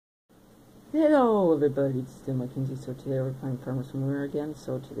Hello everybody, it's Tim McKenzie. So today we're playing Farmers Simulator again.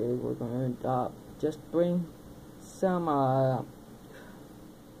 So today we're going to just bring some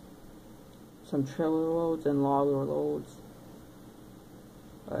trailer loads and logger loads.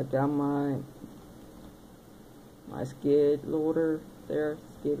 I got my skid loader there,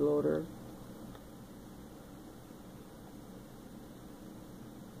 skid loader.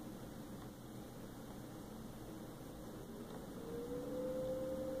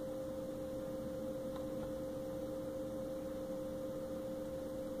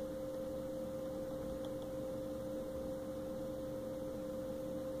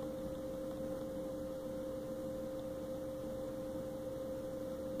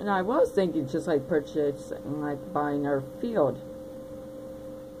 And I was thinking just like purchasing, like buying our field.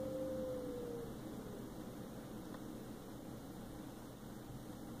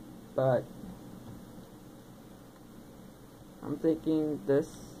 But I'm thinking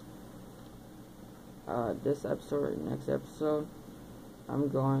this episode, next episode, I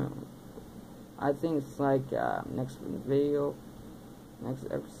think it's like next video, next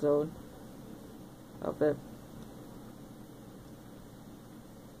episode of it.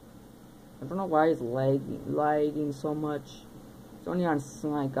 I don't know why it's lagging so much. It's only on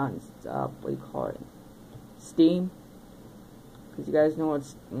what do you call it? Steam. Because you guys know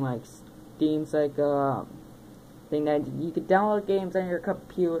it's like Steam's like a thing that you could download games on your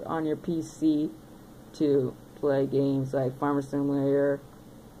computer, on your PC, to play games like Farmer Simulator.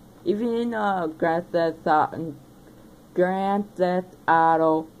 Even Grand Theft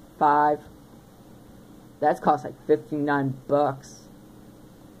Auto 5. That's cost like $59.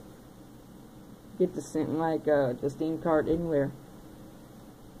 Get the Steam card anywhere.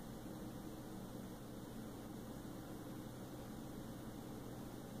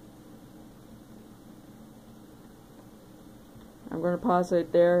 I'm gonna pause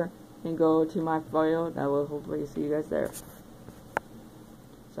right there and go to my file. I will hopefully see you guys there.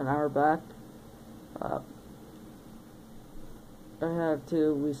 So now we're back. I have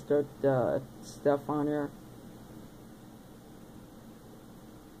to restart the stuff on here.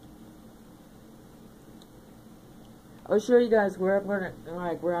 I'll show you guys where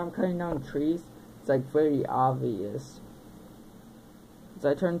I'm cutting down trees. It's like very obvious. So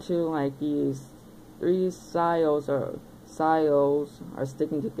I turn to like these three silos are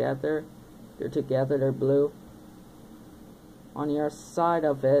sticking together. They're together. They're blue. On the other side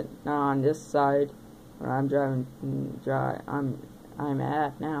of it, not on this side where I'm I'm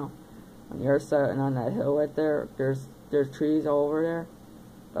at now. On the other side and on that hill right there, there's trees all over there.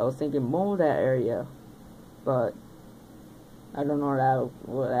 I was thinking mow that area, but I don't know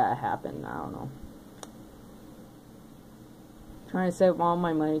what that happened. I don't know. Trying to save all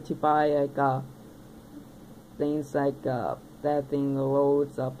my money to buy like things like that thing that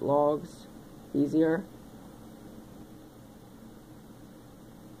loads up logs easier.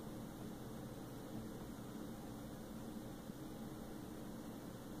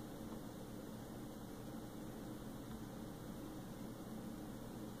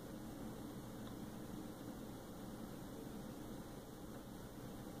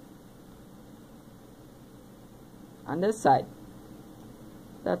 On this side,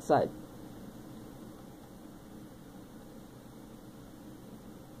 that side.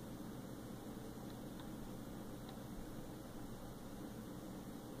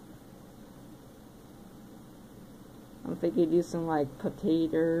 I'm thinking do some like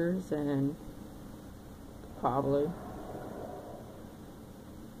potatoes and probably.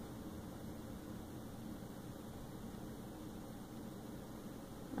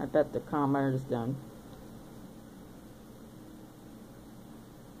 I bet the combine is done.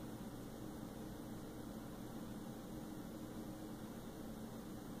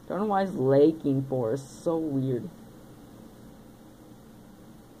 Don't know why it's lagging for. It's so weird.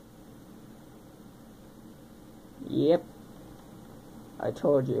 Yep. I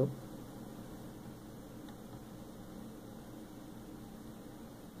told you.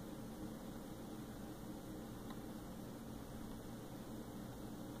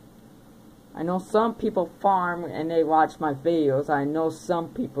 I know some people farm and they watch my videos. I know some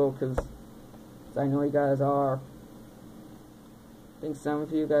people because I know you guys are. I think some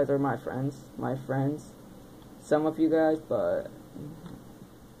of you guys are my friends. Some of you guys, but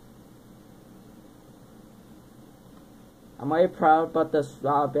I'm very proud about the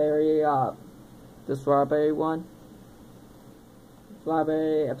strawberry one.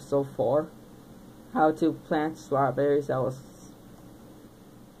 Strawberry episode 4. How to plant strawberries. That was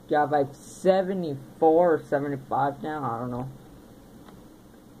got like 74 or 75 now. I don't know.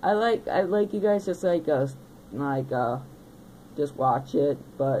 I like you guys just just watch it,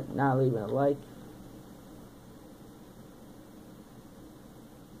 but not leaving a like.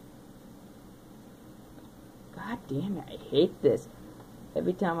 God damn it, I hate this.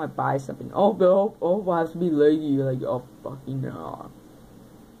 Every time I buy something, oh, no, oh, it has to be leggy. Like, oh, fucking no.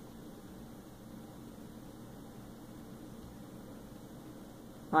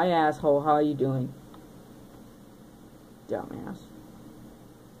 Hi, asshole, how are you doing? Dumbass.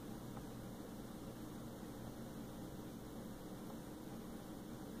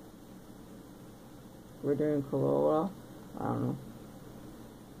 We're doing Corolla. I don't know.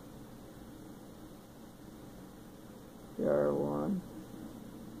 PR1.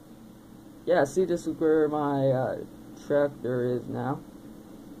 Yeah, see, this is where my tractor is now.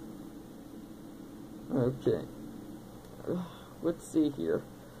 Okay. Let's see here.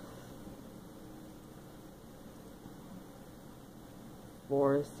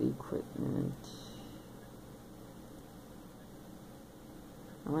 Forest equipment.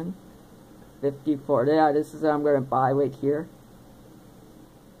 How many? 54. Yeah, this is what I'm gonna buy right here.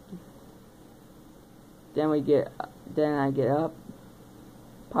 Then I get up.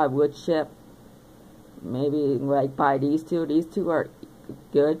 Probably wood chip. Maybe like buy these two. These two are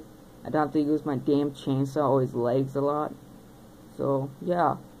good. I don't have to use my damn chainsaw. Always lags a lot. So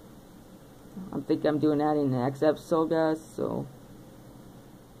yeah, I think I'm doing that in the next episode, guys. So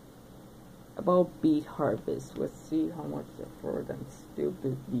about beet harvest. Let's see how much they're for them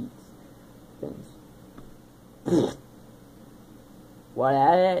stupid beets things.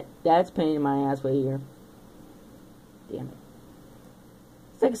 What? That's pain in my ass right here. Damn it.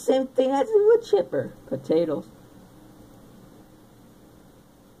 It's like the same thing as a wood chipper. Potatoes.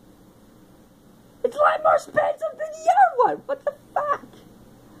 It's a lot more expensive than the other one. What the fuck?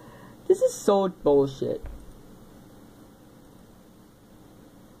 This is so bullshit.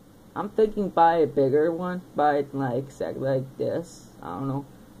 I'm thinking buy a bigger one. Buy it like this. I don't know.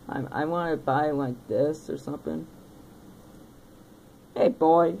 I want to buy it like this or something. Hey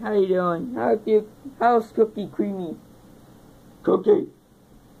boy, how you doing? How's Cookie Creamy? Cookie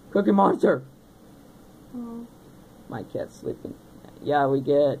Monster. Oh. My cat's sleeping. Yeah, we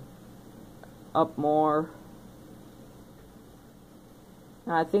get up more.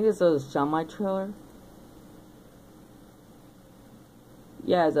 I think it's a semi-trailer.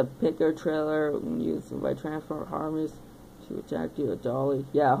 Yeah, it's a picker trailer used by transport harvest to attach to a dolly.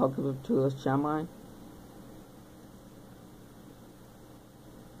 Yeah, hook up to a semi.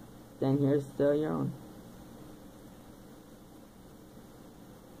 Then here's the yarn.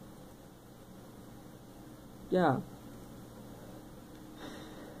 Yeah.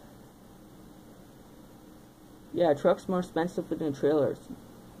 Yeah, truck's more expensive than trailers.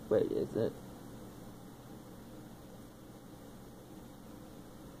 Wait, is it?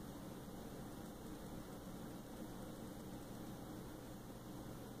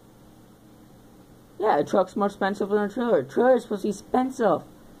 Yeah, a truck's more expensive than a trailer. Trailer's supposed to be expensive.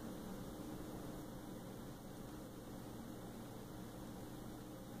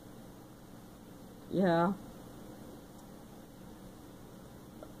 Yeah.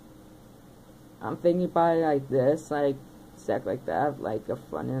 I'm thinking about it like this, like stack like that, like a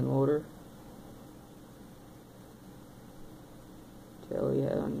front end loader. Tail you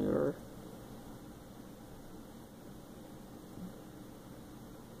had on your.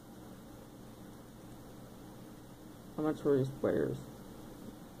 How much were these players?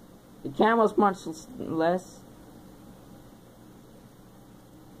 The camel's much less.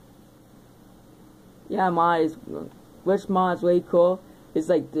 Yeah, mods. Which mod's way cool? It's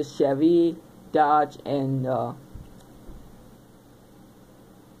like the Chevy, Dodge, and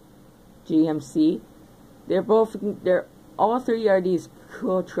GMC. They're all three are these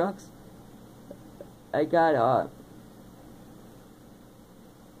cool trucks. I got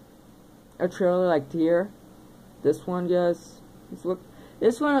a trailer like here. This one, guys.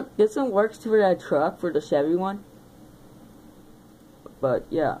 This one works for that truck, for the Chevy one. But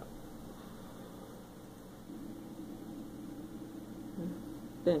yeah.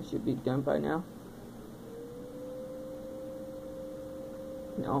 Then should be done by now.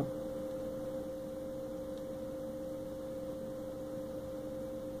 No.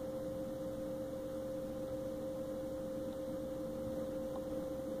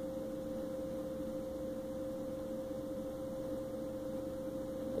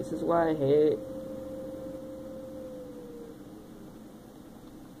 This is why I hate it.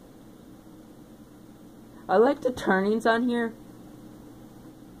 I like the turnings on here,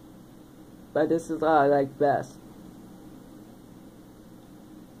 but this is what I like best.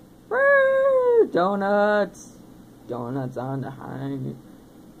 Woo! Donuts! Donuts on the hind.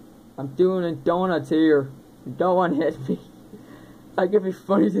 I'm doing donuts here. Don't want to hit me. Like it'd be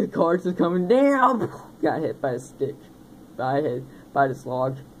funny if the cars are coming down. Got hit by a stick. By this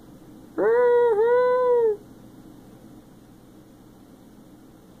log.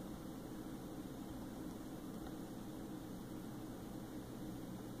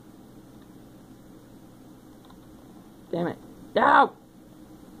 Damn it. No!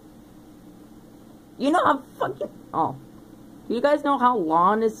 You know how fucking... Oh. Do you guys know how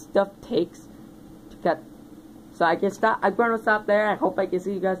long this stuff takes to get... So I can stop... I'm gonna stop there. I hope I can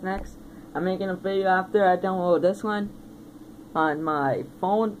see you guys next. I'm making a video after I download this one on my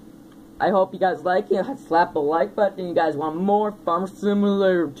phone. I hope you guys like it. Slap a like button. You guys want more Farm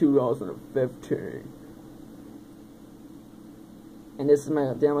Simulator 2015. And this is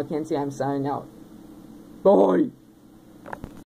my Dan McKenzie. I'm signing out. Bye!